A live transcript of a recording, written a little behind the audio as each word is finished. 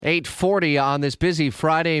8:40 on this busy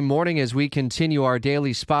Friday morning as we continue our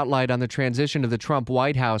daily spotlight on the transition of the Trump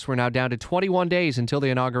White House. We're now down to 21 days until the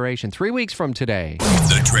inauguration, 3 weeks from today.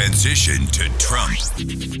 The transition to Trump.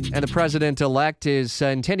 And the president-elect is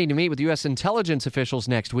intending to meet with U.S. intelligence officials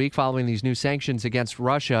next week following these new sanctions against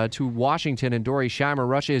Russia. To Washington and Dori Scheimer,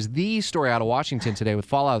 Russia is the story out of Washington today with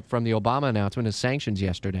fallout from the Obama announcement of sanctions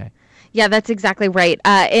yesterday. Yeah, that's exactly right.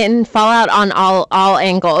 In fallout on all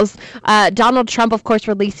angles. Donald Trump, of course,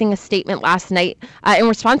 releasing a statement last night in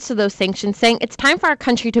response to those sanctions, saying it's time for our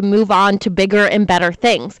country to move on to bigger and better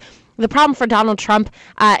things. The problem for Donald Trump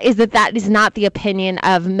is that is not the opinion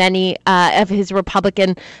of many of his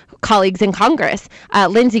Republican colleagues in Congress.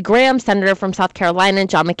 Lindsey Graham, senator from South Carolina,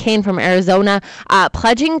 John McCain from Arizona,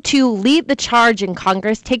 pledging to lead the charge in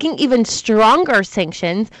Congress, taking even stronger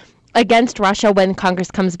sanctions against Russia when Congress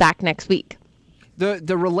comes back next week.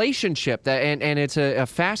 The relationship, and it's a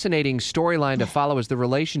fascinating storyline to follow, is the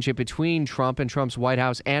relationship between Trump and Trump's White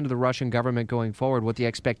House and the Russian government going forward, what the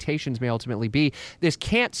expectations may ultimately be. This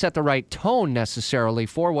can't set the right tone necessarily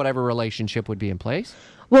for whatever relationship would be in place.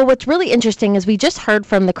 Well, what's really interesting is we just heard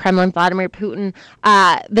from the Kremlin, Vladimir Putin,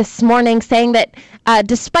 this morning saying that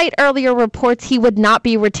despite earlier reports, he would not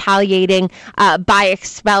be retaliating by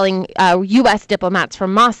expelling U.S. diplomats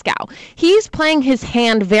from Moscow. He's playing his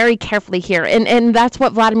hand very carefully here, and that's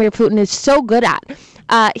what Vladimir Putin is so good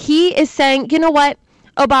at. He is saying, you know what,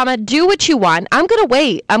 Obama, do what you want. I'm going to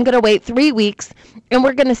wait. I'm going to wait 3 weeks, and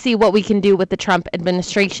we're going to see what we can do with the Trump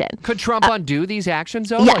administration. Could Trump undo these actions,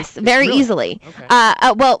 though? Yes, very easily.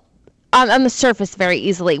 Okay. Well, on the surface, very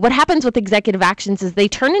easily. What happens with executive actions is they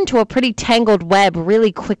turn into a pretty tangled web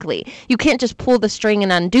really quickly. You can't just pull the string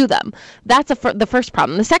and undo them. That's the first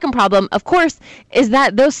problem. The second problem, of course, is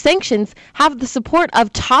that those sanctions have the support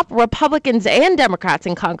of top Republicans and Democrats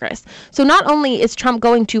in Congress. So not only is Trump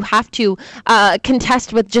going to have to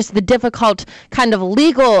contest with just the difficult kind of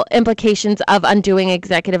legal implications of undoing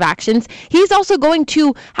executive actions, he's also going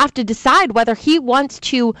to have to decide whether he wants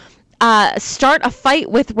to start a fight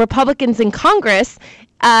with Republicans in Congress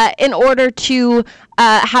in order to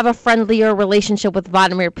have a friendlier relationship with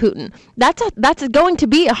Vladimir Putin. That's going to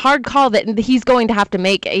be a hard call that he's going to have to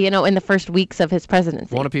make, in the first weeks of his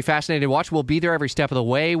presidency. Won't it be fascinating to watch? We'll be there every step of the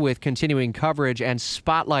way with continuing coverage and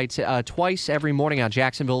spotlights twice every morning on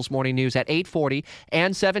Jacksonville's Morning News at 8:40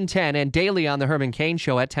 and 7:10 and daily on the Herman Cain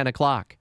Show at 10 o'clock.